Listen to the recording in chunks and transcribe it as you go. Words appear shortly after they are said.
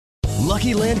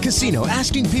Lucky Land Casino,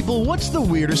 asking people, what's the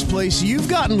weirdest place you've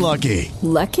gotten lucky?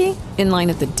 Lucky? In line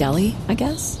at the deli, I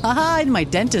guess? Aha, in my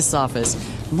dentist's office.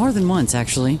 More than once,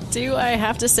 actually. Do I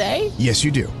have to say? Yes,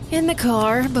 you do. In the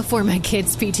car before my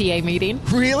kids' PTA meeting.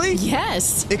 Really?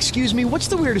 Yes. Excuse me, what's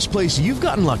the weirdest place you've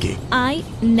gotten lucky? I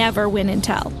never win and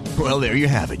tell. Well, there you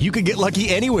have it. You can get lucky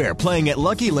anywhere, playing at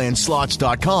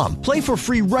LuckyLandSlots.com. Play for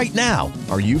free right now.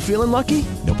 Are you feeling lucky?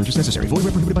 No purchase necessary. Void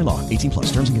where prohibited by law. 18 plus.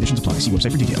 Terms and conditions apply. See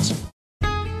website for details.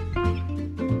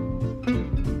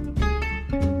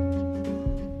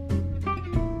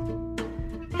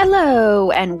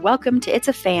 Hello, and welcome to It's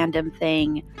a Fandom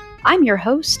Thing. I'm your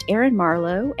host, Erin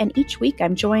Marlowe, and each week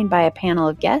I'm joined by a panel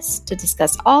of guests to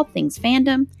discuss all things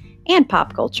fandom and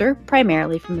pop culture,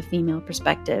 primarily from a female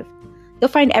perspective. You'll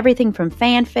find everything from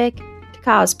fanfic to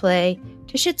cosplay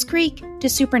to Schitt's Creek to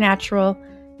Supernatural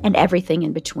and everything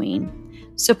in between.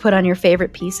 So put on your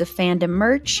favorite piece of fandom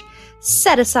merch,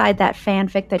 set aside that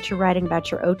fanfic that you're writing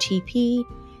about your OTP,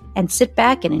 and sit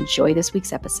back and enjoy this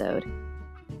week's episode.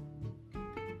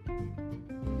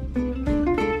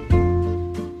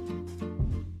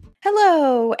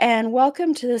 Hello, and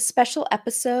welcome to this special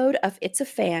episode of It's a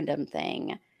Fandom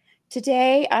Thing.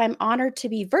 Today, I'm honored to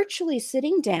be virtually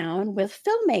sitting down with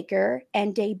filmmaker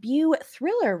and debut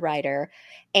thriller writer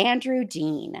Andrew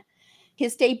Dean.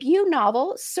 His debut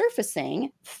novel,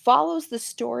 Surfacing, follows the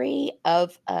story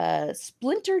of a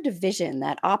splinter division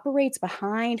that operates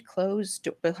behind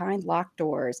locked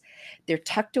doors. They're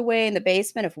tucked away in the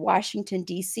basement of Washington,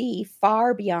 D.C.,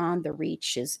 far beyond the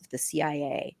reaches of the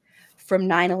CIA. From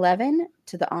 9/11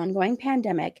 to the ongoing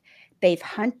pandemic, they've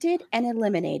hunted and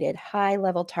eliminated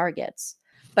high-level targets.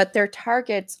 But their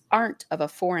targets aren't of a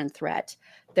foreign threat.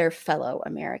 They're fellow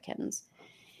Americans.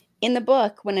 In the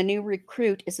book, when a new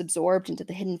recruit is absorbed into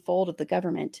the hidden fold of the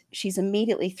government, she's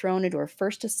immediately thrown into her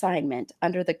first assignment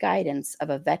under the guidance of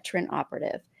a veteran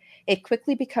operative. It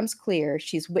quickly becomes clear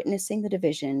she's witnessing the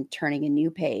division turning a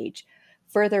new page,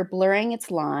 further blurring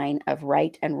its line of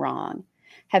right and wrong.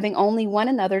 Having only one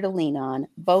another to lean on,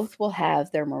 both will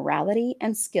have their morality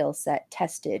and skill set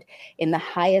tested in the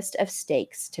highest of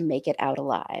stakes to make it out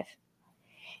alive.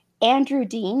 Andrew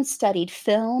Dean studied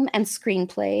film and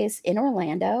screenplays in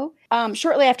Orlando.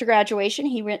 Shortly after graduation,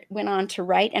 he went on to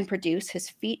write and produce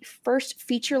his first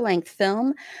feature-length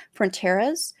film,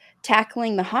 Fronteras,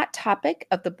 tackling the hot topic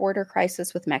of the border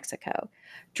crisis with Mexico.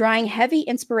 Drawing heavy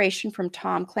inspiration from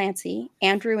Tom Clancy,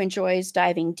 Andrew enjoys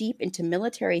diving deep into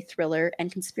military thriller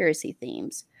and conspiracy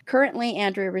themes. Currently,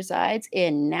 Andrew resides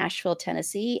in Nashville,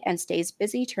 Tennessee, and stays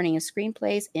busy turning his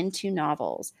screenplays into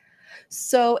novels.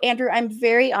 So, Andrew, I'm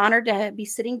very honored to be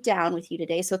sitting down with you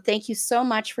today. So thank you so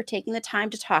much for taking the time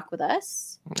to talk with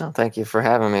us. Oh, thank you for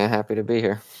having me. I'm happy to be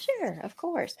here. Sure, of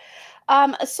course.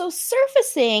 So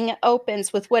Surfacing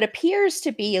opens with what appears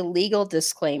to be a legal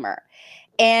disclaimer.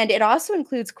 And it also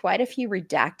includes quite a few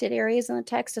redacted areas in the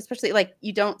text, especially like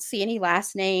you don't see any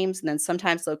last names, and then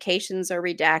sometimes locations are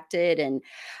redacted. And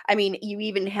I mean, you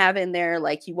even have in there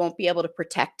like you won't be able to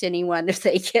protect anyone if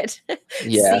they get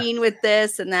seen with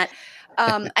this and that.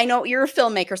 I know you're a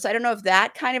filmmaker, so I don't know if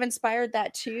that kind of inspired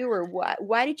that too, or what.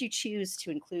 Why did you choose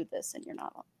to include this in your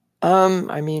novel?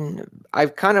 I mean,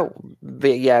 I've kind of,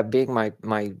 being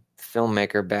my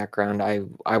filmmaker background,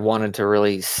 I wanted to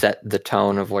really set the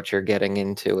tone of what you're getting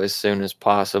into as soon as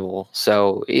possible.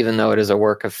 So even though it is a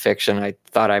work of fiction, I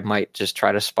thought I might just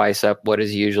try to spice up what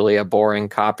is usually a boring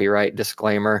copyright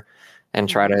disclaimer and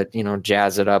try to,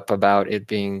 jazz it up about it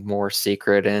being more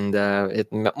secret and it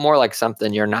more like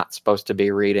something you're not supposed to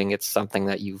be reading. It's something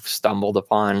that you've stumbled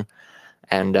upon,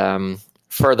 and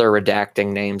further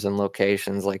redacting names and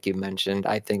locations, like you mentioned,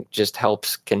 I think just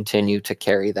helps continue to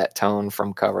carry that tone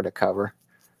from cover to cover.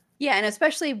 Yeah, and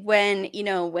especially when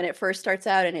it first starts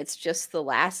out and it's just the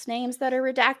last names that are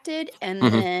redacted, and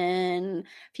then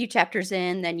a few chapters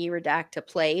in, then you redact a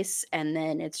place, and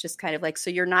then it's just kind of like, so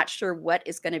you're not sure what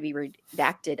is going to be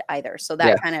redacted either. So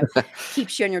that kind of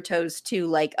keeps you on your toes too,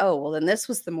 like, oh, well, then this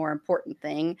was the more important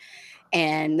thing.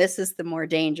 And this is the more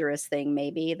dangerous thing,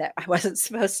 maybe, that I wasn't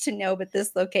supposed to know, but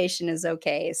this location is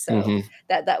okay. So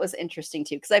that was interesting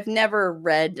too, because I've never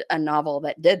read a novel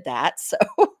that did that. So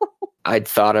I'd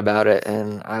thought about it,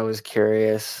 and I was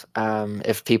curious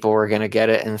if people were going to get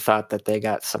it and thought that they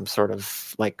got some sort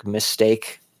of like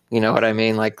mistake. You know what I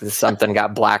mean? Like something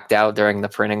got blacked out during the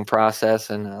printing process,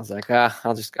 and I was like,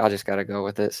 I'll just got to go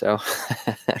with it. So,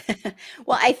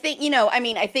 well, I think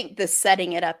I think the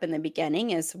setting it up in the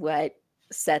beginning is what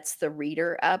sets the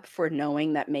reader up for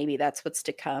knowing that maybe that's what's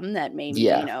to come. That maybe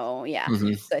So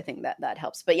I think that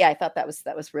helps. But yeah, I thought that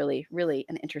was really, really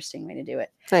an interesting way to do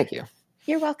it. Thank you.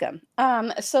 You're welcome.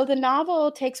 So the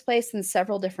novel takes place in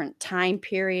several different time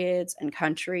periods and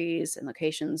countries and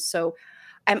locations. So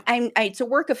it's a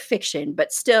work of fiction,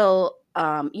 but still,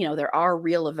 there are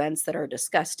real events that are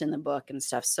discussed in the book and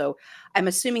stuff. So I'm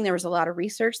assuming there was a lot of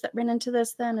research that went into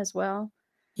this then as well.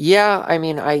 Yeah, I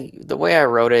mean, the way I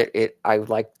wrote it, I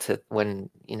like to when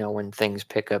things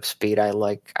pick up speed, I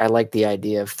like the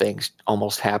idea of things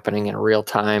almost happening in real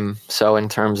time. So in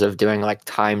terms of doing like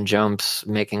time jumps,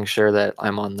 making sure that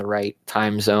I'm on the right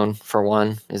time zone for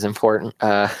one is important.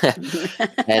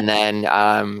 And then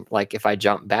like if I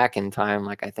jump back in time,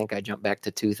 like I think I jumped back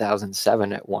to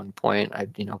 2007 at one point,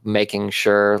 making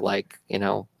sure like,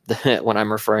 when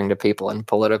I'm referring to people in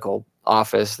political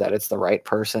office that it's the right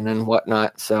person and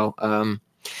whatnot. So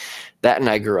that, and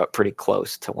I grew up pretty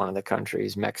close to one of the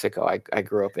countries, Mexico. I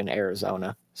grew up in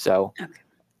Arizona. So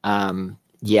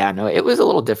it was a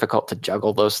little difficult to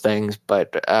juggle those things,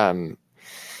 but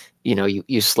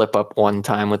you slip up one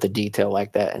time with a detail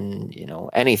like that, and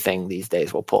anything these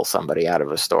days will pull somebody out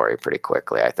of a story pretty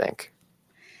quickly, I think.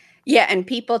 Yeah, and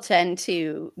people tend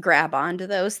to grab onto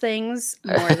those things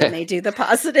more than they do the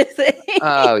positive thing.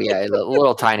 Oh, yeah. The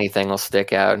little tiny thing will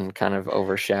stick out and kind of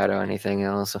overshadow anything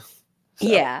else. So,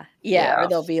 yeah. Or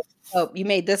they'll be, oh, you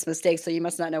made this mistake, so you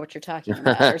must not know what you're talking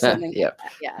about or something. Yep.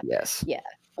 Like that. Yeah. Yes. Yeah.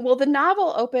 Well, the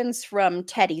novel opens from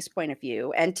Teddy's point of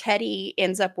view, and Teddy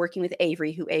ends up working with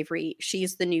Avery,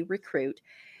 she's the new recruit.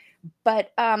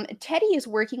 But Teddy is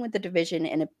working with the division,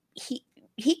 and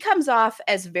he comes off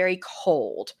as very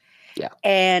cold. Yeah.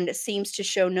 And seems to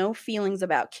show no feelings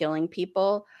about killing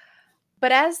people.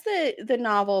 But as the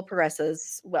novel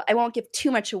progresses, well, I won't give too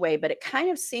much away, but it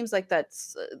kind of seems like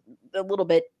that's a little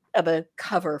bit of a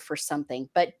cover for something.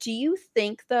 But do you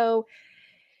think, though,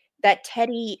 that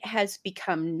Teddy has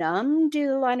become numb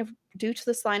due to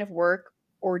this line of work?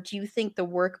 Or do you think the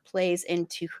work plays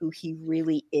into who he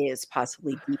really is,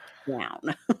 possibly deep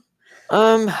down?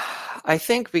 I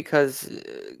think because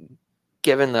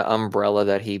given the umbrella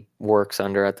that he works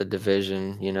under at the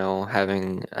division,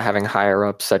 having higher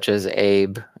ups such as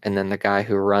Abe and then the guy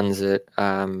who runs it,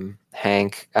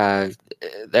 Hank,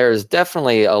 there's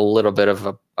definitely a little bit of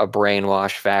a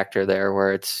brainwash factor there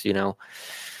where it's,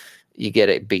 you get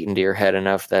it beaten to your head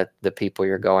enough that the people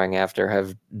you're going after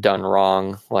have done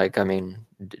wrong. Like, I mean,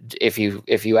 if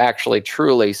you actually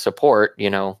truly support,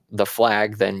 the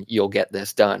flag, then you'll get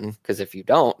this done. Because if you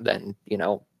don't, then,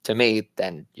 to me,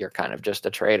 then you're kind of just a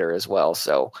traitor as well.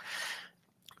 So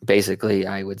basically,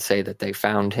 I would say that they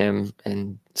found him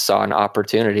and saw an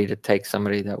opportunity to take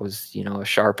somebody that was, a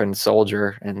sharpened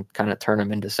soldier and kind of turn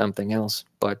him into something else.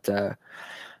 But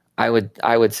I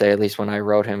would say, at least when I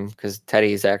wrote him, because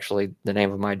Teddy is actually the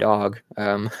name of my dog,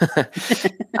 and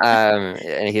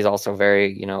he's also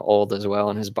very, old as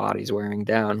well, and his body's wearing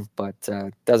down, but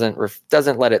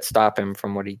doesn't let it stop him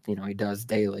from what he does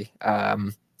daily.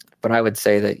 But I would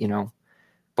say that,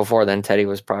 before then, Teddy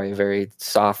was probably a very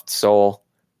soft soul,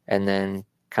 and then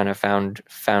kind of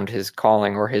found his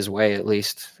calling, or his way, at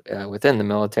least, within the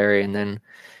military. And then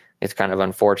it's kind of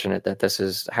unfortunate that this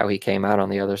is how he came out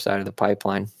on the other side of the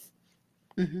pipeline.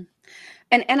 Mm-hmm.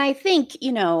 And I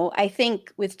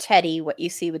think, with Teddy, what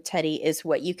you see with Teddy is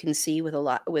what you can see with a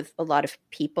lot of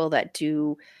people that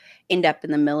do end up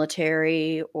in the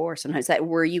military, or sometimes that,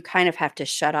 where you kind of have to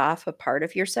shut off a part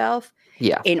of yourself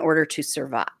in order to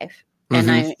survive.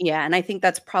 Mm-hmm. And I think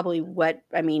that's probably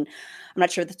I'm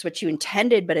not sure that's what you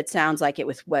intended, but it sounds like it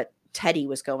was what Teddy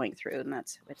was going through. And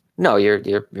that's no, you're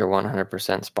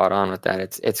 100% spot on with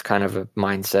that. It's kind of a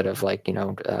mindset of like,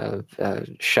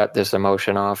 shut this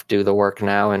emotion off, do the work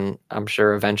now. And I'm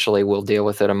sure eventually we'll deal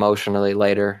with it emotionally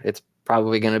later. It's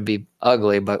probably going to be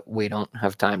ugly, but we don't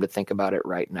have time to think about it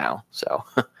right now. So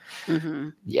mm-hmm.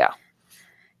 Yeah.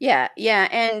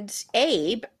 And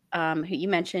Abe, who you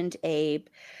mentioned, Abe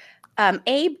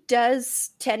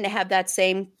does tend to have that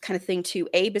same kind of thing too.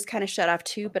 Abe is kind of shut off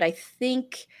too, but I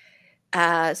think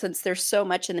since there's so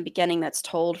much in the beginning that's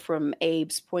told from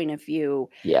Abe's point of view,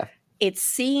 it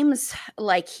seems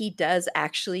like he does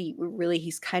actually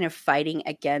he's kind of fighting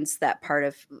against that part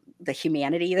of the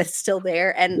humanity that's still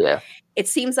there. And it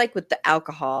seems like with the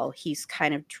alcohol, he's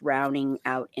kind of drowning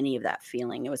out any of that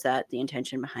feeling. Was that the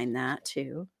intention behind that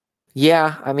too?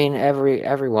 Yeah, I mean,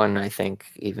 everyone, I think,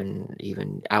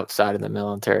 even outside of the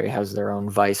military, has their own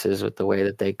vices with the way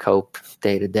that they cope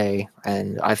day to day.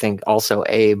 And I think also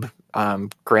Abe,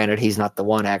 granted, he's not the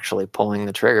one actually pulling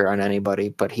the trigger on anybody,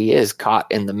 but he is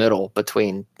caught in the middle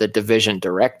between the division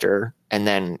director and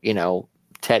then,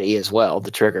 Teddy as well, the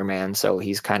trigger man. So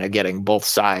he's kind of getting both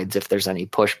sides if there's any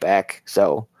pushback.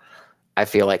 So I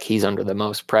feel like he's under the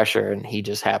most pressure, and he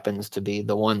just happens to be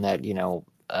the one that,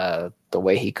 the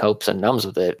way he copes and numbs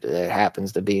with it, it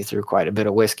happens to be through quite a bit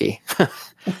of whiskey.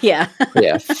 Yeah.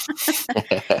 Yeah.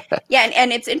 Yeah,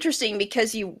 and it's interesting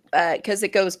because because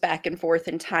it goes back and forth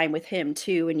in time with him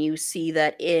too, and you see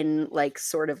that in like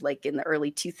sort of like in the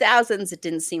early 2000s, it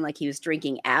didn't seem like he was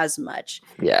drinking as much.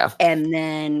 Yeah. And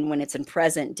then when it's in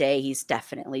present day, he's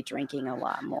definitely drinking a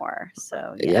lot more.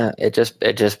 So Yeah, it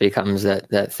just becomes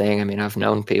that thing. I mean, I've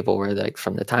known people where like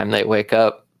from the time they wake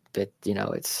up,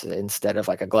 it's instead of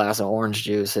like a glass of orange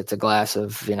juice, it's a glass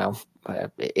of,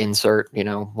 insert,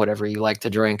 whatever you like to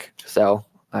drink. So,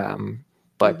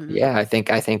 but yeah, I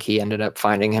think he ended up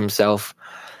finding himself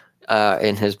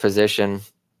in his position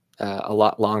a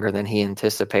lot longer than he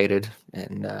anticipated,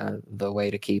 and the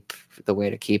way to keep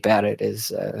at it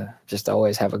is just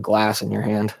always have a glass in your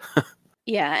hand.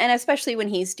 yeah, and especially when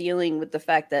he's dealing with the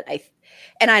fact that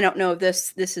I don't know if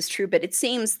this is true, but it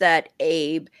seems that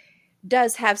Abe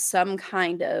does have some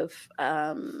kind of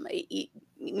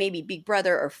maybe big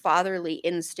brother or fatherly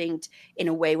instinct in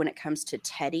a way when it comes to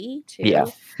Teddy too. Yeah.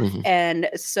 Mm-hmm. And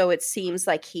so it seems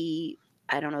like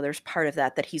I don't know, there's part of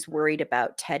that he's worried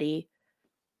about Teddy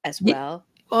as well.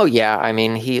 Oh yeah, I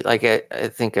mean, he like I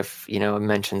think if it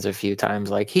mentions a few times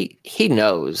like he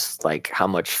knows like how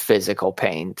much physical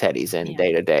pain Teddy's in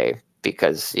day to day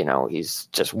because he's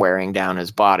just wearing down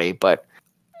his body, but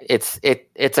it's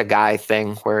a guy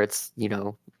thing where it's you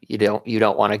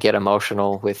don't want to get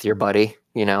emotional with your buddy,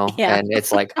 and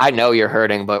it's like I know you're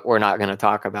hurting, but we're not going to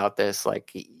talk about this.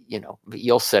 Like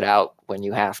you'll sit out when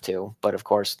you have to, but of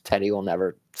course Teddy will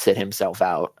never sit himself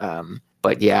out.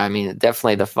 But yeah, I mean,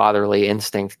 definitely the fatherly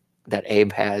instinct that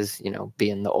Abe has,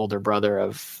 being the older brother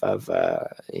of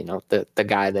the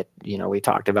guy that, we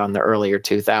talked about in the earlier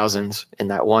 2000s in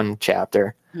that one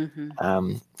chapter.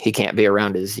 Mm-hmm. He can't be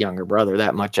around his younger brother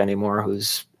that much anymore,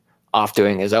 who's off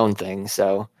doing his own thing.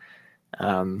 So,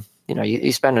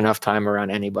 you spend enough time around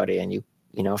anybody and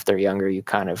if they're younger, you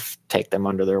kind of take them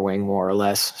under their wing more or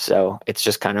less. So it's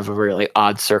just kind of a really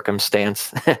odd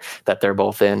circumstance that they're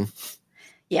both in.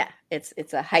 Yeah,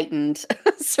 it's a heightened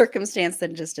circumstance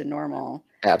than just a normal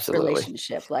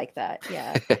relationship like that.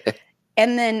 Yeah.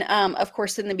 And then, of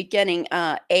course, in the beginning,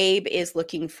 Abe is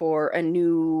looking for a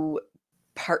new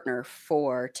partner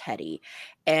for Teddy.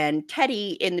 And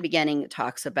Teddy, in the beginning,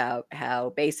 talks about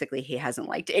how basically he hasn't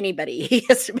liked anybody he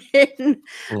has been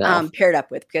paired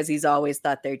up with because he's always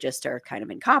thought they just are kind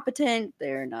of incompetent.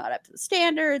 They're not up to the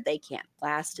standard. They can't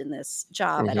last in this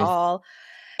job at all.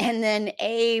 And then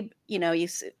Abe,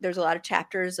 there's a lot of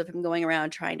chapters of him going around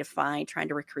trying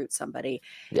to recruit somebody.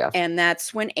 Yeah. And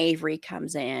that's when Avery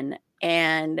comes in.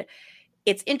 And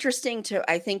it's interesting to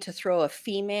throw a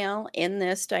female in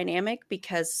this dynamic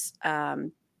because,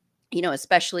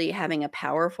 especially having a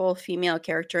powerful female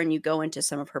character and you go into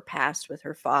some of her past with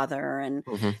her father and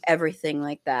everything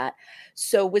like that.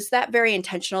 So was that very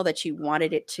intentional that you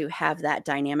wanted it to have that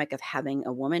dynamic of having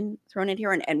a woman thrown in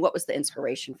here? And what was the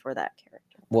inspiration for that character?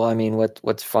 Well, I mean,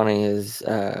 what's funny is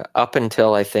up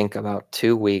until I think about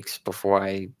 2 weeks before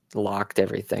I locked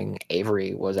everything,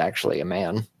 Avery was actually a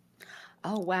man.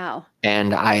 Oh, wow.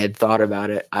 And I had thought about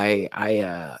it. I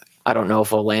don't know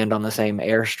if we'll land on the same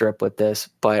airstrip with this,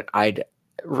 but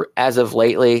as of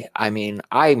lately, I mean,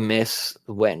 I miss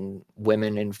when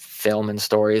women in film and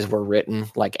stories were written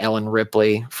like Ellen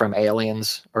Ripley from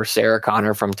Aliens or Sarah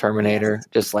Connor from Terminator,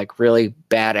 just like really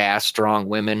badass, strong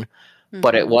women.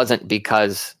 But it wasn't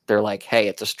because they're like, hey,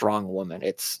 it's a strong woman.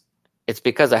 It's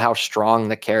because of how strong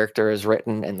the character is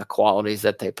written and the qualities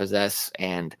that they possess.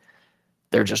 And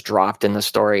they're just dropped in the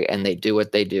story and they do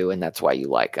what they do. And that's why you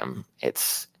like them.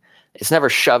 It's never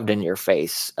shoved in your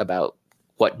face about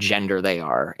what gender they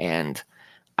are. And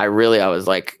I was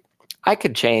like, I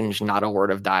could change not a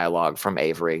word of dialogue from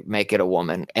Avery, make it a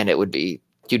woman, and it would be,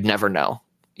 you'd never know.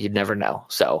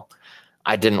 So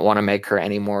I didn't want to make her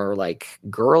any more like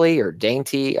girly or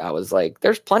dainty. I was like,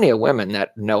 there's plenty of women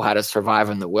that know how to survive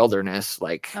in the wilderness.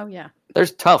 Like, oh yeah,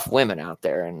 there's tough women out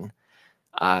there. And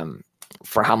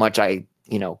for how much I,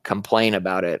 complain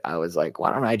about it, I was like,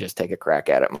 why don't I just take a crack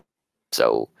at it?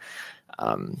 So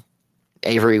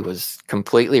Avery was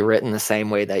completely written the same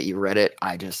way that you read it.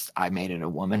 I made it a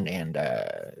woman, and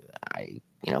I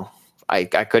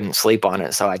couldn't sleep on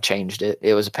it, so I changed it.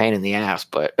 It was a pain in the ass,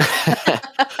 but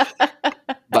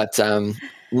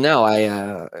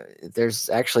no, there's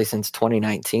actually since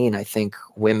 2019, I think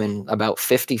women, about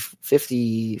 50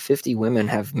 women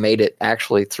have made it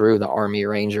actually through the Army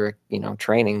Ranger,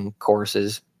 training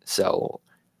courses. So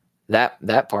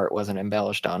that part wasn't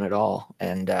embellished on at all.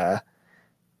 And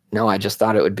no, I just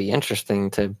thought it would be interesting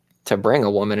to bring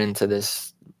a woman into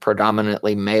this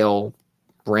predominantly male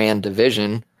ran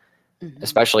division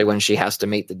especially when she has to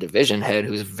meet the division head,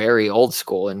 who's very old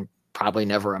school and probably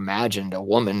never imagined a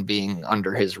woman being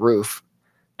under his roof.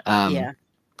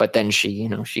 But then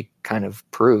she kind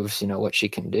of proves, what she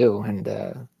can do,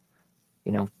 and,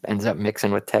 ends up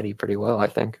mixing with Teddy pretty well, I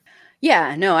think.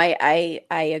 Yeah, no, I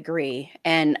agree.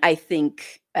 And I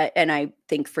think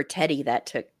for Teddy, that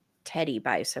took Teddy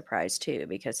by surprise too,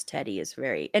 because Teddy's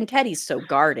so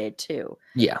guarded too.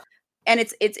 Yeah. And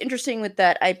it's interesting with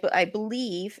that. I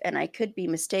believe, and I could be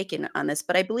mistaken on this,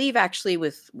 but I believe actually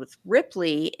with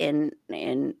Ripley in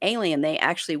Alien, they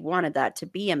actually wanted that to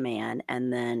be a man,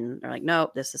 and then they're like,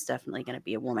 no, this is definitely going to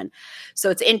be a woman. So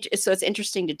it's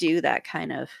interesting to do that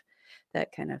kind of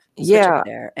Yeah.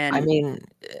 there. And I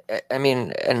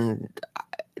mean, and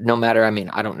no matter,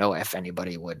 I don't know if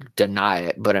anybody would deny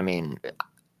it, but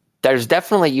there's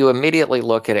definitely, you immediately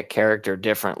look at a character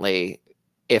differently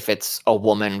if it's a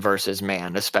woman versus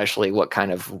man, especially what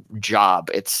kind of job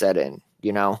it's set in,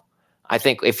 I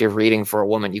think if you're reading for a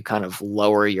woman, you kind of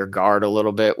lower your guard a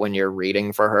little bit when you're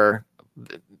reading for her.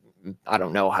 I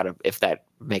don't know if that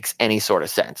makes any sort of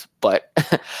sense, but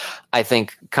I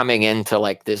think coming into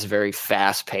like this very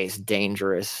fast-paced,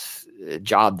 dangerous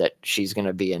job that she's going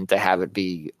to be in, to have it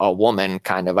be a woman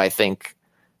kind of, I think,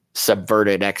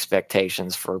 subverted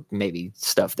expectations for maybe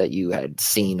stuff that you had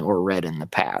seen or read in the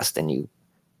past, and you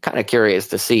kind of curious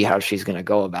to see how she's going to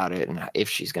go about it and if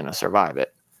she's going to survive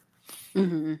it.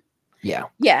 Mm-hmm. Yeah.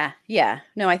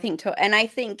 No, I think and I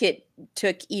think it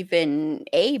took even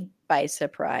Abe by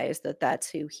surprise that that's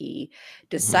who he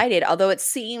decided. Although it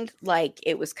seemed like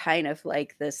it was kind of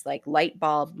like this like light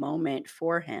bulb moment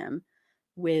for him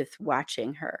with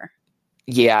watching her.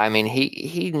 Yeah,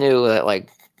 he knew that,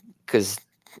 like, because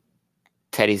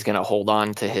Teddy's going to hold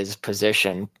on to his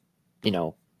position,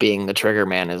 being the trigger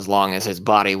man as long as his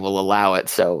body will allow it.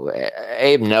 So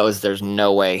Abe knows there's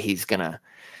no way he's gonna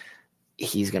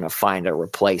find a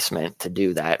replacement to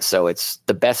do that. So it's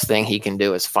the best thing he can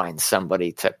do is find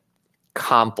somebody to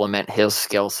complement his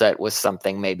skill set with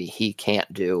something maybe he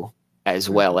can't do as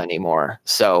well anymore.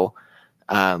 So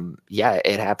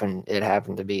it happened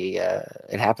to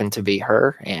be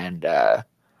her. And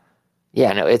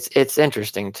it's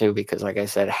interesting too, because like I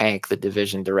said, Hank, the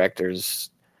division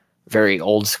director's very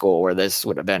old school, where this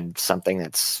would have been something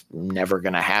that's never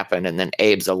going to happen. And then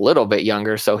Abe's a little bit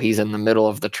younger, so he's in the middle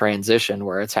of the transition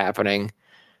where it's happening.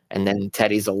 And then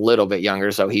Teddy's a little bit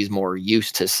younger, so he's more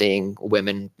used to seeing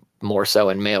women more so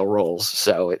in male roles.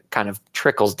 So it kind of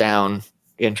trickles down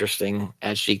interesting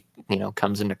as she,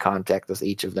 comes into contact with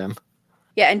each of them.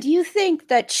 Yeah. And do you think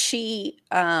that she,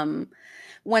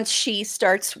 once she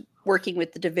starts working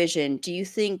with the division, do you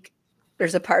think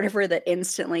there's a part of her that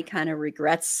instantly kind of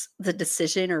regrets the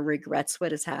decision or regrets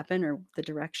what has happened or the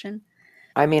direction?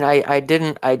 I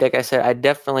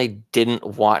definitely didn't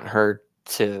want her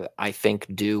to, I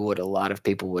think, do what a lot of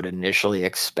people would initially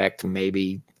expect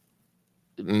maybe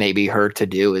her to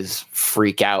do, is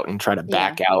freak out and try to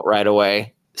back out right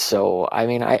away. So,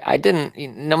 I didn't,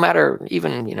 no matter,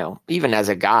 even as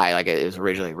a guy, like it was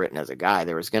originally written as a guy,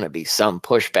 there was going to be some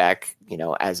pushback,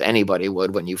 as anybody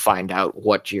would when you find out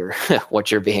what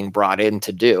you're being brought in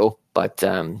to do. But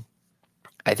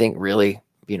I think really,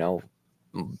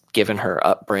 given her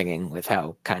upbringing with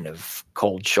how kind of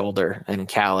cold shoulder and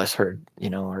callous her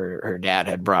dad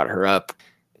had brought her up,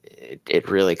 it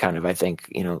really kind of, I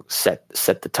think, set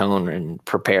the tone and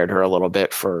prepared her a little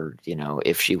bit for,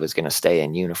 if she was going to stay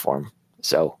in uniform.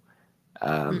 So,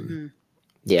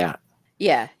 yeah.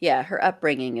 Yeah. Her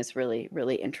upbringing is really,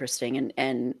 really interesting.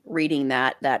 And reading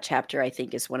that chapter, I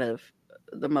think, is one of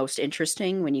the most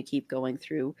interesting when you keep going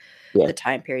through the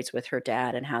time periods with her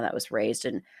dad and how that was raised.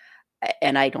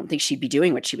 And I don't think she'd be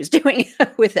doing what she was doing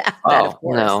without that, of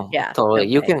course. No, yeah,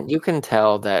 totally. Okay. You can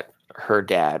tell that her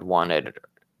dad wanted,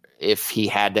 if he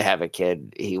had to have a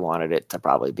kid, he wanted it to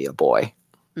probably be a boy.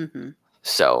 Mm-hmm.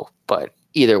 So, but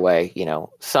either way,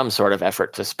 some sort of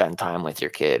effort to spend time with your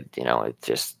kid, it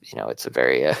just, it's a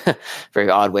very,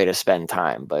 very odd way to spend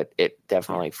time, but it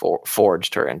definitely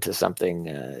forged her into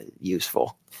something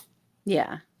useful.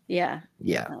 Yeah.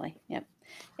 Definitely. Yep.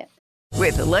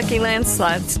 With the Lucky Land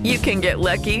Slots, you can get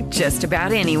lucky just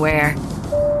about anywhere.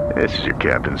 This is your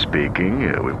captain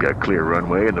speaking. We've got clear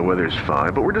runway and the weather's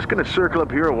fine, but we're just going to circle up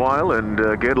here a while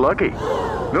and get lucky.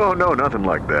 No, nothing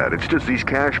like that. It's just these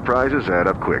cash prizes add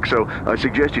up quick. So I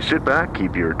suggest you sit back,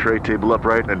 keep your tray table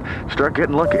upright, and start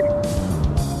getting lucky.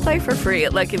 Play for free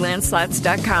at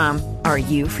LuckyLandSlots.com. Are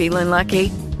you feeling lucky?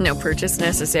 No purchase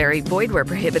necessary. Void where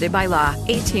prohibited by law.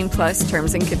 18+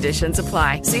 terms and conditions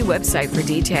apply. See website for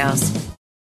details.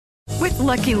 With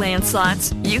Lucky Land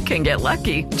Slots, you can get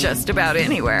lucky just about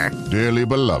anywhere. Dearly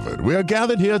beloved, we are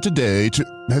gathered here today to...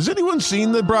 Has anyone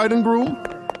seen the bride and groom?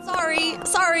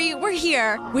 Sorry, we're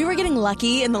here. We were getting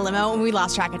lucky in the limo and we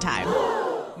lost track of time.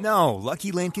 No,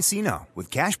 Lucky Land Casino, with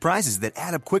cash prizes that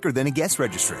add up quicker than a guest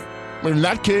registry. In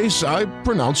that case, I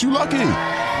pronounce you lucky.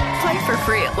 Play for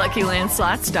free at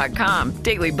LuckyLandSlots.com.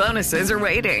 Daily bonuses are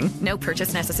waiting. No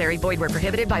purchase necessary. Void where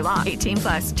prohibited by law.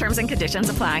 18+. Terms and conditions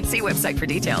apply. See website for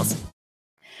details.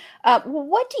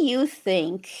 What do you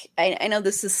think? I know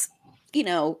this is,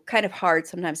 kind of hard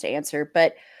sometimes to answer,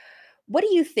 but what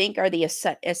do you think are the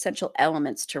essential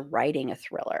elements to writing a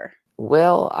thriller?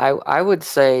 Well, I would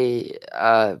say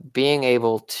being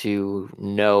able to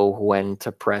know when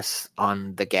to press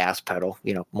on the gas pedal,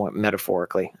 more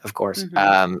metaphorically, of course,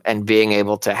 and being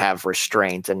able to have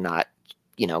restraint and not,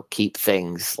 keep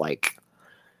things like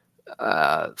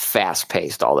fast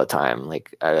paced all the time.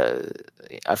 Like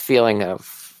a feeling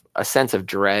of a sense of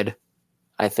dread,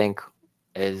 I think,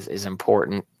 is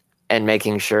important. And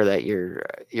making sure that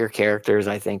your characters,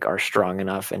 I think, are strong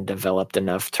enough and developed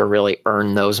enough to really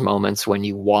earn those moments when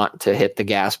you want to hit the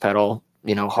gas pedal,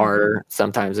 harder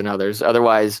sometimes than others.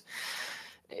 Otherwise,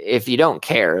 if you don't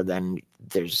care, then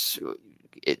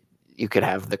you could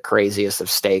have the craziest of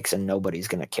stakes and nobody's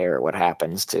going to care what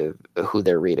happens to who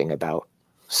they're reading about.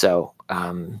 So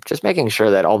just making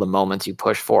sure that all the moments you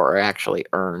push for are actually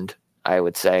earned, I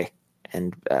would say.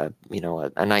 And, a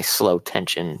nice slow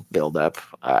tension buildup.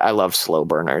 I love slow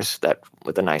burners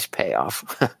with a nice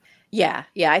payoff. Yeah.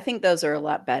 I think those are a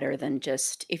lot better than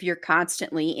just if you're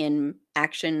constantly in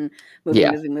action,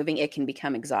 moving, it can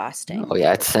become exhausting. Oh,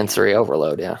 yeah. It's sensory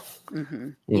overload. Yeah.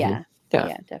 Mm-hmm. Yeah,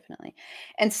 definitely.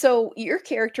 And so your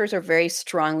characters are very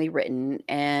strongly written.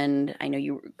 And I know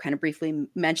you were kind of briefly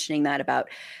mentioning that about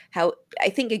how I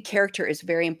think a character is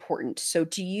very important. So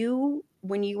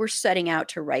when you were setting out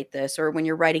to write this, or when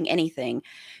you're writing anything,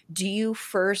 do you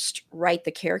first write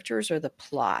the characters or the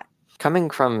plot?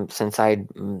 Since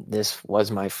this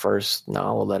was my first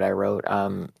novel that I wrote,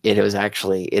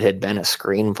 it had been a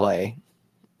screenplay.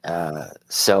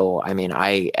 So,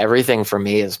 everything for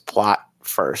me is plot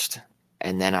first.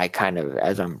 And then I kind of,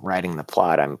 as I'm writing the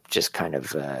plot, I'm just kind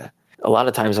of, a lot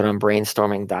of times when I'm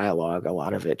brainstorming dialogue, a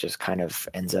lot of it just kind of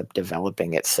ends up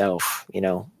developing itself.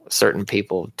 Certain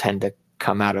people tend to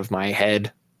come out of my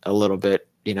head a little bit,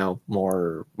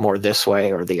 more this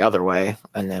way or the other way.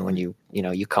 And then when you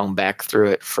comb back through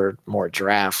it for more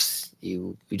drafts,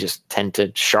 you just tend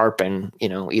to sharpen,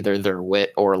 either their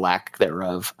wit or lack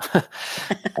thereof.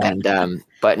 And,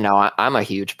 but no, I'm a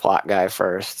huge plot guy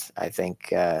first. I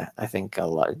think a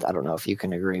lot, I don't know if you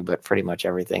can agree, but pretty much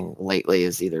everything lately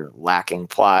is either lacking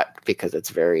plot because it's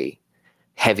very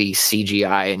heavy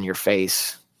CGI in your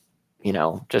face,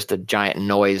 just a giant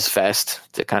noise fest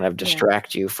to kind of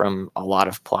distract you from a lot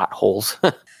of plot holes.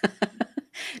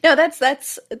 No, that's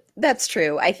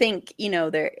true. I think,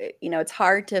 it's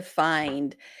hard to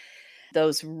find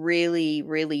those really,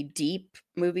 really deep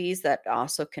movies that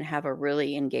also can have a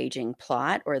really engaging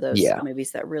plot, or those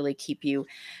movies that really keep you,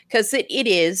 because it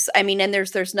is, and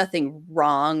there's nothing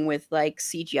wrong with like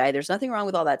CGI. There's nothing wrong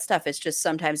with all that stuff. It's just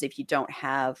sometimes if you don't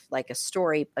have like a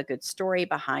good story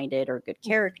behind it, or good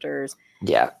characters,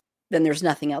 then there's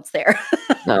nothing else there.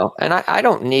 No. And I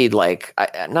don't need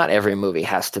not every movie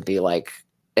has to be like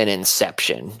an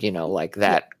Inception, like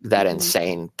that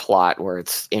insane plot where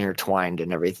it's intertwined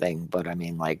and everything. But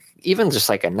even just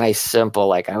like a nice,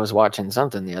 simple, I was watching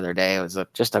something the other day. It was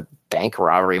just a bank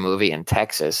robbery movie in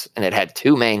Texas, and it had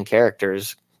two main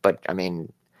characters, but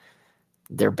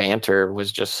their banter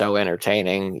was just so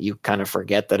entertaining. You kind of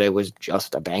forget that it was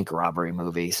just a bank robbery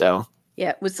movie. So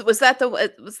yeah, was that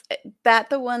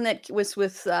the one that was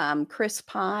with Chris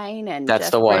Pine and that's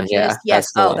Jeff the one? Bridges? Yeah,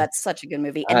 yes. That's That's such a good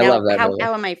movie. And I now, love that movie.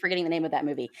 How am I forgetting the name of that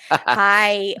movie?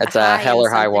 It's Hell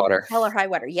or High Water. Hell or High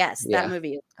Water. Yes, that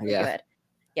movie is very good.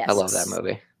 Yes, I love that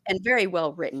movie. And very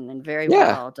well written and very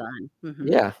well done. Mm-hmm.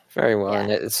 Yeah, very well.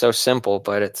 And it's so simple,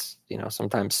 but it's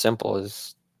sometimes simple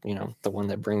is the one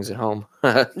that brings it home.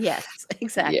 Yes,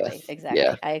 exactly. Yes. Exactly.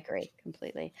 Yeah. I agree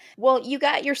completely. Well, you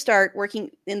got your start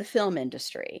working in the film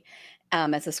industry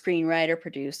as a screenwriter,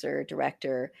 producer,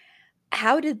 director.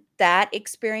 How did that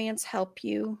experience help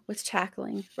you with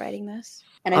tackling writing this?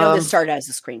 And I know this started as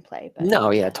a screenplay, but no,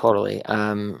 yeah, totally.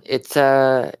 Really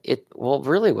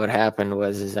what happened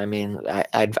was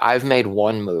I've made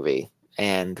one movie,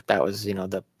 and that was,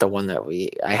 the one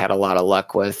that I had a lot of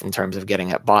luck with in terms of getting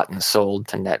it bought and sold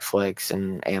to Netflix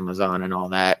and Amazon and all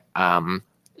that. I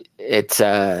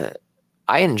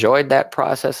enjoyed that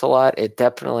process a lot. It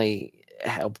definitely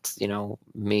helped,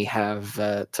 me have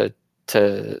to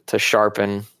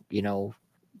sharpen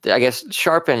I guess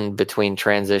sharpen between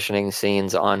transitioning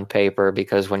scenes on paper,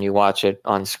 because when you watch it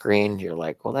on screen, you're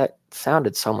like, well, that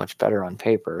sounded so much better on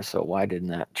paper, so why didn't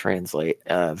that translate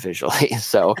visually?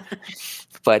 So,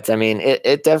 but I mean,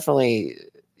 it definitely,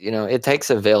 it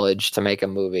takes a village to make a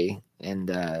movie,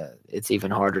 and it's even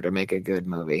harder to make a good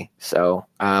movie. So,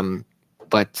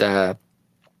 but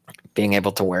being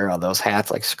able to wear all those hats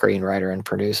like screenwriter and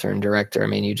producer and director, I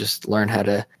mean, you just learn how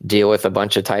to deal with a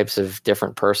bunch of types of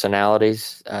different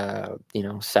personalities,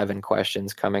 7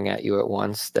 questions coming at you at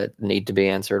once that need to be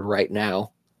answered right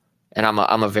now. And I'm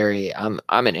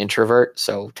an introvert,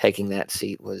 so taking that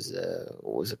seat was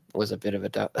a bit of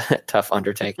a tough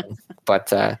undertaking.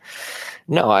 But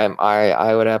no,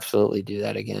 I would absolutely do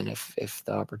that again if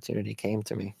the opportunity came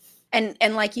to me.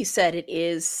 And like you said, it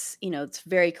is, it's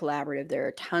very collaborative. There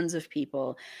are tons of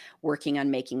people working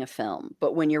on making a film.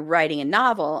 But when you're writing a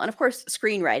novel, and of course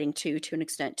screenwriting too, to an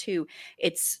extent too,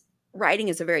 writing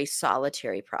is a very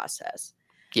solitary process.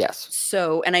 Yes.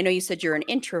 So, and I know you said you're an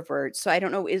introvert, so I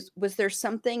don't know, was there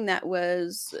something that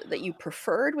you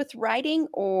preferred with writing,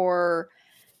 or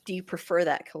do you prefer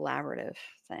that collaborative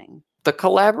thing? The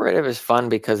collaborative is fun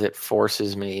because it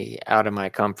forces me out of my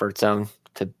comfort zone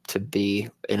to be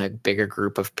in a bigger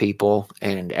group of people,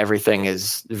 and everything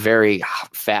is very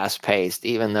fast paced.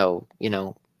 Even though,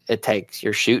 it takes,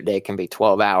 your shoot day can be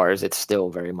 12 hours, it's still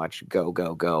very much go,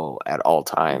 go, go at all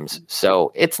times.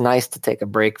 So it's nice to take a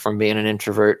break from being an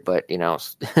introvert, but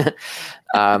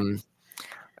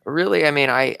really, I mean,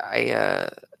 I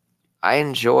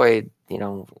enjoyed,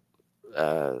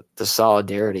 the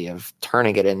solidarity of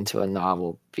turning it into a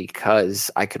novel because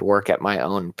I could work at my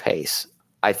own pace.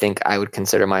 I think I would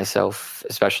consider myself,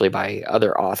 especially by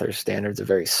other authors' standards, a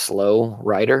very slow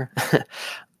writer.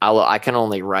 I can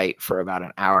only write for about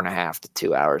an hour and a half to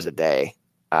 2 hours a day.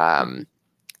 But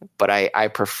I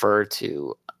prefer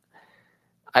to,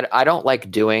 I don't like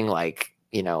doing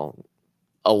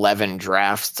 11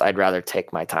 drafts. I'd rather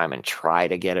take my time and try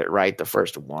to get it right the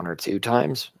first 1 or 2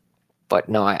 times. But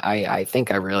no, I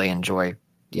think I really enjoy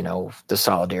the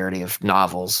solidarity of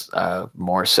novels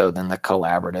more so than the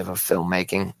collaborative of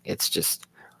filmmaking.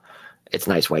 It's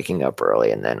nice waking up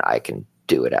early and then I can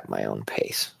do it at my own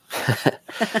pace.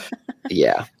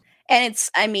 Yeah. And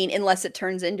unless it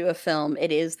turns into a film,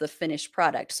 it is the finished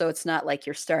product. So it's not like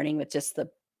you're starting with just the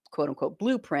quote unquote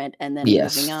blueprint and then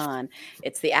moving on.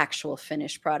 It's the actual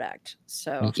finished product.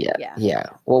 So yeah.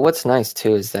 Well, what's nice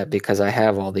too is that because I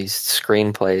have all these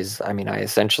screenplays, I mean, I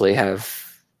essentially have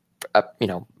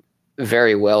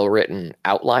very well written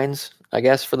outlines, I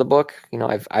guess, for the book.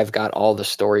 I've got all the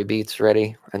story beats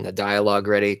ready and the dialogue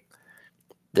ready.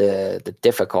 The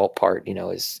difficult part,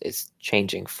 is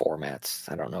changing formats.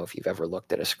 I don't know if you've ever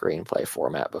looked at a screenplay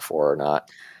format before or not.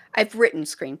 I've written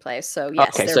screenplays, so yes,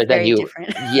 okay, they're so very then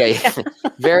different. Yeah,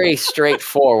 very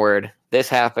straightforward. This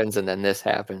happens and then this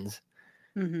happens.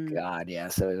 Mm-hmm. God, yeah.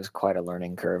 So it was quite a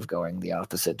learning curve going the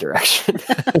opposite direction.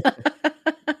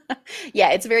 Yeah,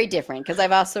 it's very different because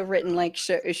I've also written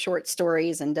short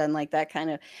stories and done that kind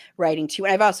of writing too.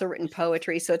 And I've also written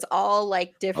poetry. So it's all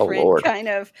different kind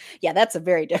of, that's a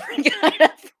very different kind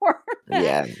of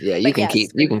format. Yeah. You can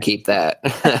keep that.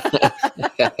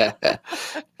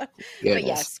 But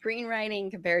yeah,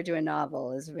 screenwriting compared to a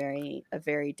novel is a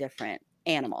very different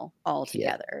animal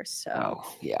altogether. Yeah. So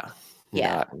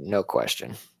yeah, no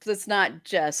question. So it's not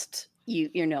just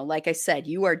like I said,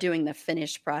 you are doing the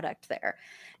finished product there,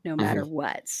 no matter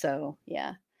what. So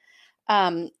yeah.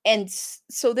 And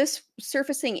so this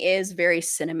Surfacing is very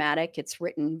cinematic. It's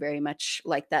written very much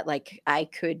like that. Like I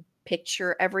could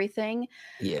picture everything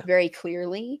very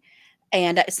clearly.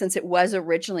 And since it was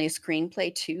originally a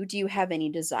screenplay too, do you have any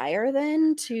desire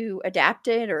then to adapt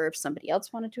it, or if somebody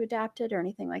else wanted to adapt it or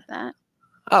anything like that?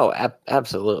 Oh,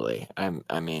 absolutely.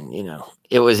 I mean,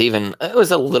 it was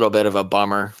a little bit of a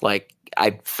bummer. Like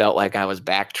I felt like I was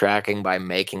backtracking by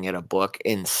making it a book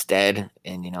instead.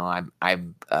 And,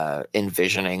 I'm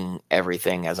envisioning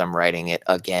everything as I'm writing it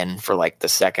again for the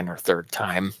second or third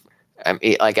time.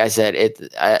 Like I said,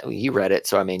 you read it.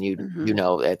 So, I mean,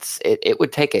 it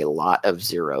would take a lot of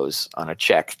zeros on a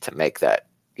check to make that,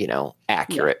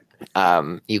 accurate.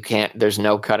 Yeah. There's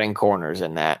no cutting corners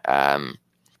in that.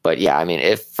 But yeah, I mean,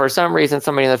 if for some reason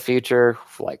somebody in the future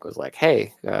was like,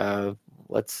 hey,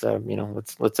 let's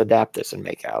adapt this and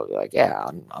make it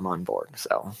out, I'm on board.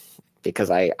 So, because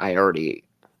I already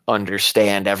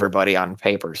understand everybody on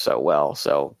paper so well.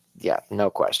 So yeah, no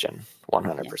question.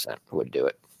 100% would do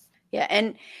it. Yeah.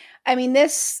 And I mean,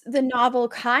 the novel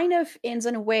kind of ends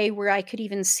in a way where I could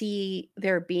even see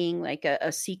there being like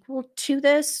a sequel to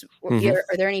this. Mhm. Are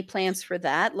there any plans for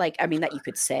that? Like, I mean, that you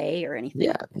could say or anything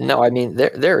Yeah, like that? no, I mean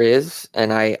there is,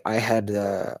 and I I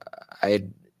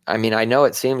mean I know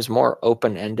it seems more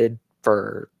open ended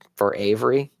for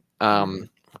Avery, Mhm.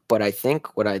 but I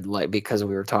think what I'd like, because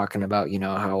we were talking about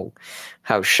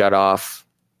how shut off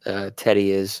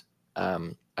Teddy is,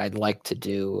 I'd like to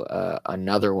do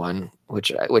another one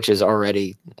which is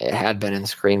already, it had been in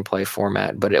screenplay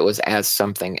format, but it was as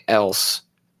something else,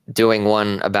 doing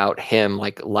one about him,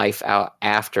 like life out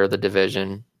after the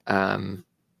division.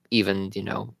 Even,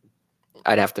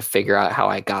 I'd have to figure out how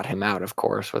I got him out, of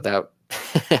course, without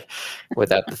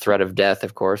without the threat of death,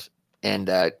 of course. And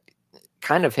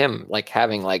kind of him like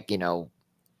having like,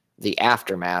 the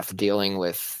aftermath, dealing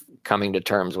with coming to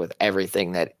terms with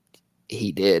everything that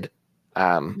he did.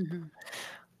 Mhm.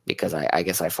 Because I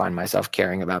guess I find myself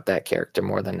caring about that character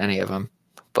more than any of them.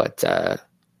 But I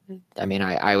mean,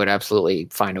 I would absolutely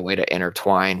find a way to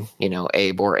intertwine,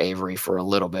 Abe or Avery for a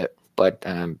little bit. But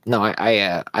no,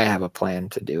 I have a plan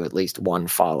to do at least one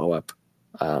follow up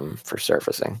for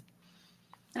Surfacing.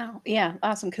 Oh, yeah,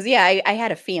 awesome. Because yeah, I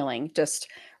had a feeling just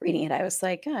reading it. I was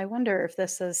like, "Oh, I wonder if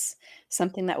this is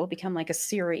something that will become like a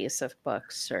series of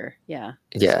books or yeah."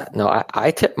 Yeah, So no,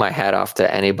 I tip my hat off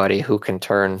to anybody who can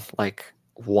turn like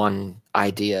one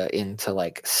idea into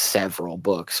like several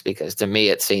books, because to me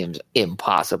it seems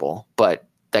impossible. But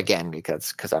again,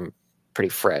 because I'm pretty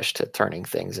fresh to turning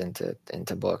things into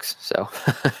books. So,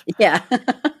 yeah.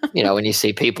 when you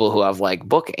see people who have like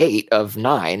book 8 of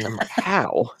 9, I'm like,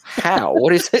 how,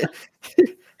 what is it?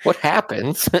 What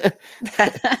happens?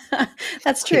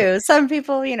 That's true. Some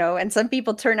people, and some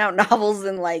people turn out novels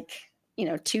in like,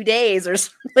 2 days or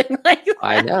something like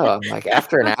I that. know. I'm like,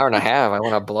 after an hour and a half, I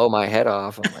want to blow my head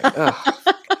off. I'm like, oh,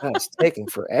 God, it's taking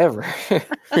forever.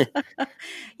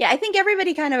 Yeah, I think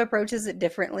everybody kind of approaches it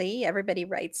differently. Everybody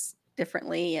writes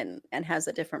differently and has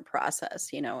a different process,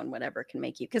 and whatever can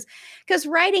make you because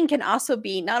writing can also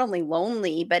be not only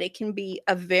lonely, but it can be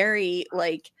a very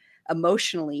like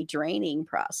emotionally draining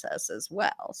process as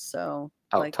well. So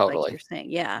Oh, like totally. you're saying,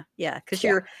 yeah, yeah, because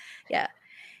Yeah. yeah.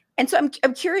 And so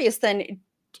I'm curious then,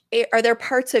 are there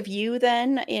parts of you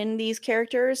then in these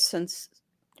characters since,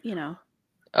 you know,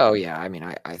 Oh yeah, I mean,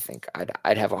 I think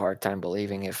I'd have a hard time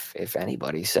believing if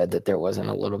anybody said that there wasn't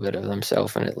a little bit of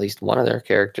themselves in at least one of their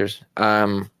characters.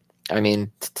 I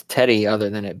mean, Teddy, other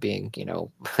than it being,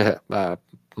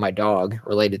 my dog,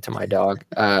 related to my dog,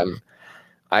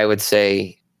 I would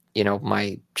say,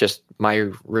 my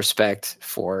respect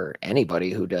for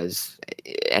anybody who does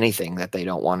anything that they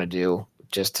don't want to do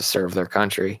just to serve their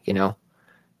country,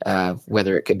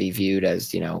 whether it could be viewed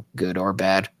as, good or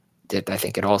bad. I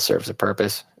think it all serves a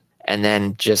purpose. And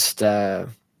then just, I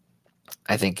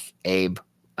think Abe.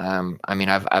 I mean,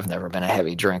 I've never been a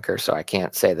heavy drinker, so I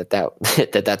can't say that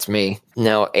that's me.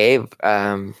 No, Abe.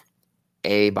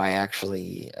 Abe, I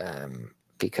actually,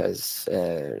 because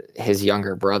his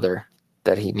younger brother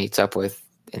that he meets up with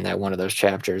in that one of those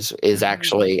chapters is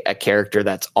actually a character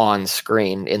that's on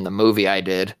screen in the movie I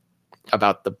did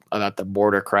about the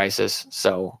border crisis.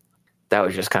 So that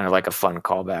was just kind of like a fun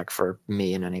callback for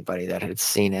me and anybody that had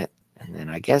seen it. And then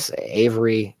I guess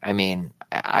Avery, I mean,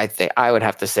 I think I would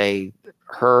have to say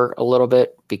her a little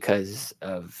bit because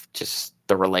of just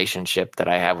the relationship that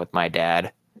I have with my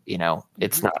dad.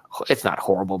 It's not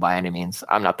horrible by any means.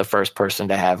 I'm not the first person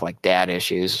to have like dad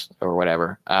issues or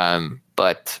whatever.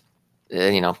 But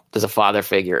there's a father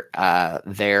figure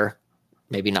there,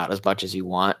 maybe not as much as you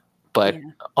want, but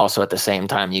also at the same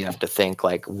time, you have to think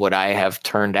like, would I have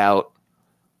turned out,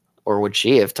 or would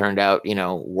she have turned out,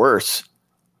 worse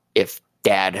if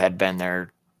dad had been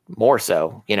there more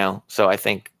so, So I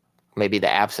think maybe the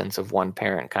absence of one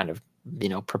parent kind of,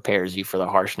 prepares you for the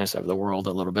harshness of the world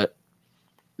a little bit.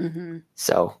 Mm-hmm.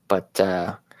 So, but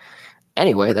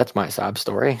anyway, that's my sob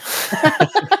story.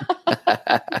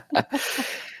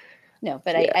 No,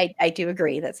 but Yeah. I do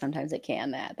agree that sometimes it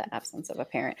can, that the absence of a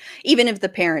parent, even if the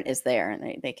parent is there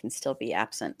and they can still be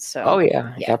absent. So Oh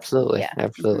yeah, yeah, absolutely, yeah.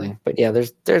 absolutely. Mhm. But yeah,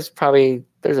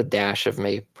 there's a dash of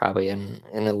me probably in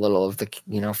a little of the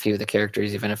few of the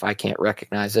characters, even if I can't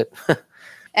recognize it.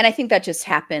 And I think that just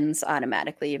happens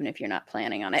automatically, even if you're not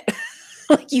planning on it.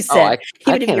 Like you Oh, said, I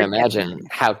even if can't you're imagine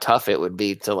how tough it would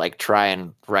be to like try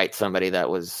and write somebody that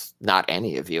was not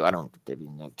any of you. I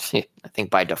think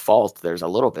by default there's a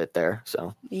little bit there.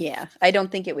 So yeah, I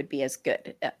don't think it would be as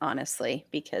good, honestly,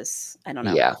 because I don't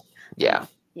know. yeah, yeah.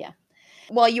 Yeah.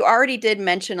 Well, you already did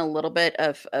mention a little bit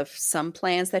of some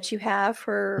plans that you have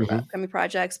for upcoming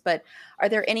projects, but are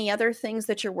there any other things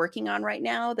that you're working on right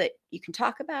now that you can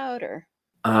talk about? Or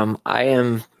I'm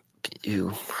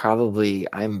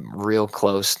real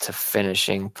close to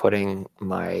finishing putting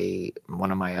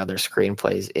one of my other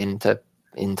screenplays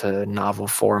into novel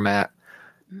format.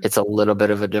 It's a little bit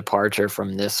of a departure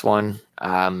from this one.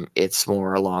 It's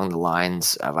more along the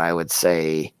lines of, I would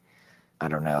say, I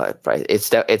don't know.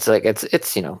 It's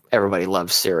everybody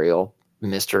loves serial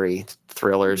mystery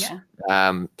thrillers.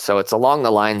 Yeah. So it's along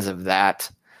the lines of that,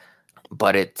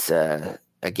 but it's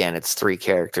again, it's 3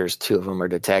 characters. 2 of them are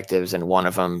detectives, and one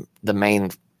of them, the main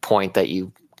point that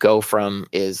you go from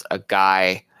is a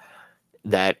guy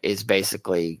that is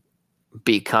basically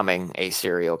becoming a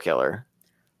serial killer.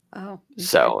 Oh, okay.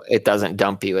 So it doesn't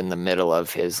dump you in the middle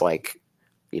of his,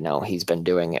 he's been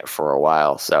doing it for a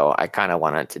while. So I kind of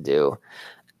wanted to do,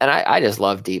 and I just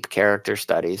love deep character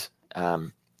studies.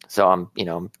 So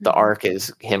the arc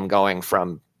is him going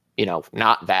from,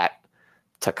 not that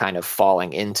to kind of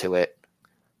falling into it,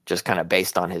 just kind of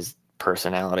based on his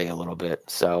personality a little bit.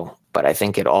 So, but I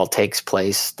think it all takes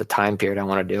place, the time period I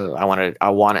want to do. I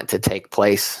want it to take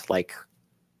place like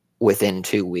within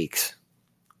 2 weeks.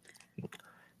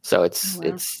 So it's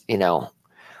my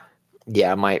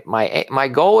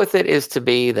goal with it is to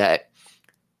be that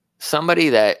somebody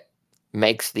that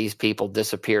makes these people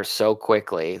disappear so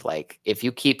quickly, like if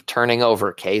you keep turning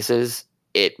over cases,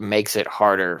 it makes it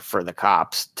harder for the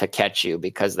cops to catch you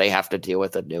because they have to deal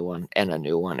with a new one and a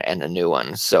new one and a new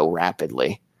one so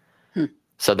rapidly.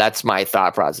 So that's my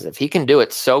thought process. If he can do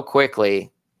it so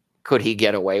quickly, could he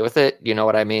get away with it? You know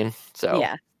what I mean? So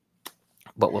yeah.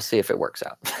 But we'll see if it works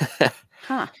out.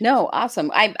 No,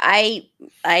 awesome. I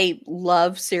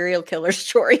love serial killer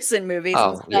stories in movies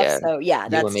and stuff. Yeah. So yeah,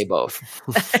 you and me both.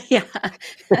 Yeah.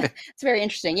 It's very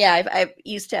interesting. Yeah. I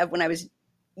used to have, when I was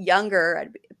younger,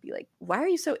 I'd be like, why are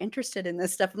you so interested in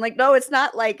this stuff? I'm like, no, it's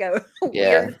not like a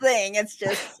weird thing. It's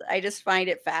just, I just find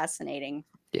it fascinating.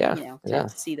 Yeah. To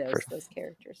see those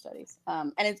character studies.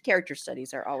 And character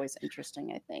studies are always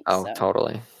interesting, I think. Oh, so,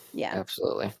 totally. Yeah.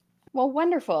 Absolutely. Well,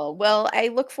 wonderful. Well, I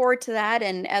look forward to that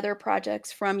and other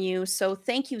projects from you. So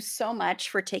thank you so much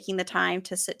for taking the time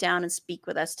to sit down and speak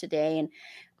with us today.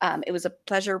 And it was a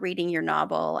pleasure reading your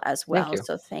novel as well. Thank you.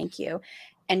 So thank you.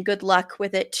 And good luck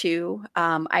with it too.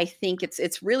 I think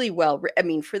it's really well. I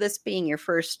mean, for this being your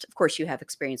first, of course, you have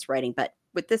experience writing, but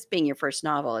with this being your first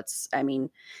novel,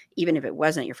 even if it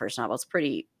wasn't your first novel, it's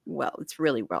really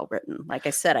well written. Like I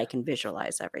said, I can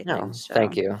visualize everything. No,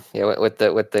 thank you. Yeah, with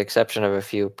the exception of a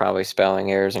few probably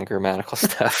spelling errors and grammatical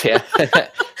stuff. Yeah, well,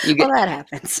 that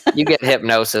happens. You get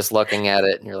hypnosis looking at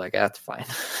it, and you're like, that's fine.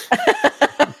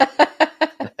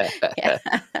 Yeah.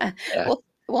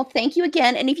 Well, thank you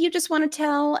again. And if you just want to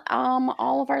tell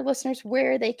all of our listeners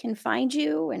where they can find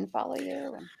you and follow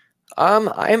you. I'm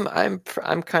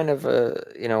kind of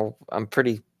I'm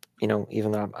pretty,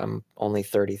 even though I'm only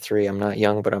 33, I'm not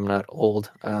young, but I'm not old.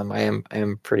 I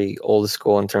am pretty old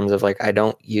school in terms of I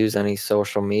don't use any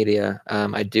social media.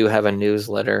 I do have a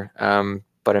newsletter.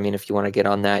 But I mean, if you want to get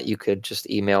on that, you could just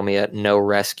email me at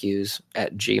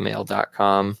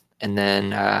norescues@gmail.com. And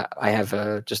then I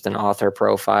have just an author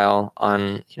profile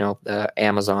on, the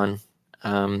Amazon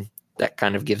that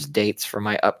kind of gives dates for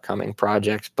my upcoming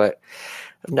projects. But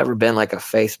I've never been like a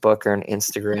Facebook or an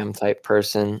Instagram type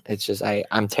person. It's just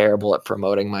I'm terrible at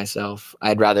promoting myself.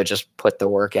 I'd rather just put the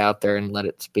work out there and let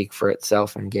it speak for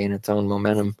itself and gain its own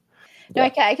momentum. No,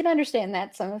 I can understand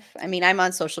that. I'm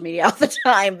on social media all the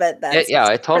time, but that's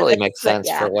it totally makes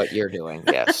sense for what you're doing.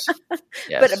 Yes.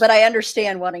 Yes. But I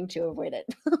understand wanting to avoid it.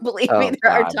 Believe me,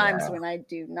 there are times when I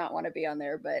do not want to be on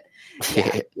there, but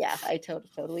yeah, I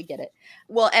totally get it.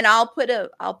 Well, and I'll put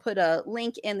a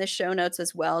link in the show notes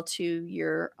as well to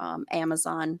your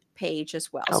Amazon page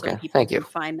as well. Okay. So people Thank you. can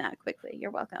find that quickly.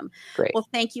 You're welcome. Great. Well,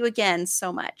 thank you again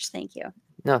so much. Thank you.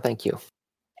 No, thank you.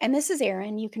 And this is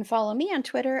Erin. You can follow me on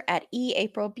Twitter at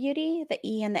eAprilBeauty. The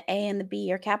E and the A and the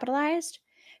B are capitalized.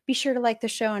 Be sure to like the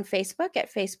show on Facebook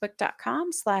at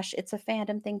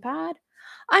facebook.com/itsafandom_thing_pod.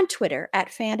 On Twitter at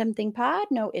fandomthingpod.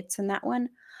 No it's in that one.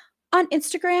 On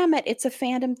Instagram at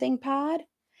itsafandom_thing_pod.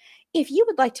 If you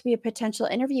would like to be a potential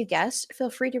interview guest, feel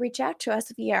free to reach out to us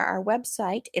via our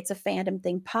website,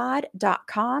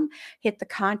 itsafandom_thing_pod.com. Hit the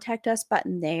contact us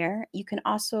button there. You can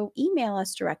also email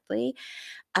us directly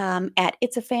at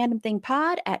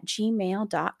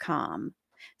itsafandom_thing_pod@gmail.com.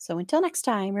 So until next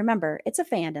time, remember, it's a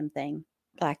fandom thing.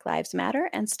 Black Lives Matter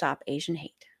and stop Asian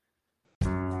hate.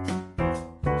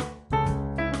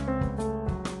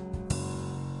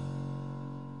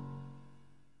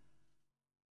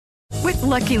 With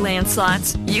Lucky Land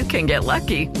Slots, you can get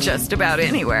lucky just about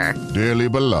anywhere. Dearly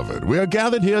beloved, we are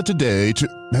gathered here today to...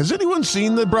 Has anyone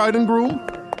seen the bride and groom?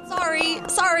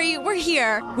 Sorry, we're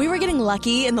here. We were getting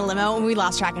lucky in the limo and we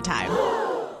lost track of time.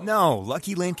 No,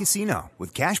 Lucky Land Casino,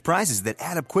 with cash prizes that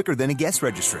add up quicker than a guest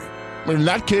registry. In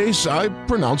that case, I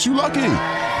pronounce you lucky.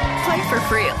 Play for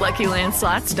free at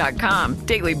LuckyLandSlots.com.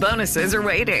 Daily bonuses are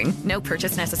waiting. No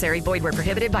purchase necessary. Void where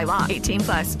prohibited by law.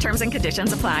 18+. Terms and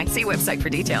conditions apply. See website for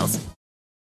details.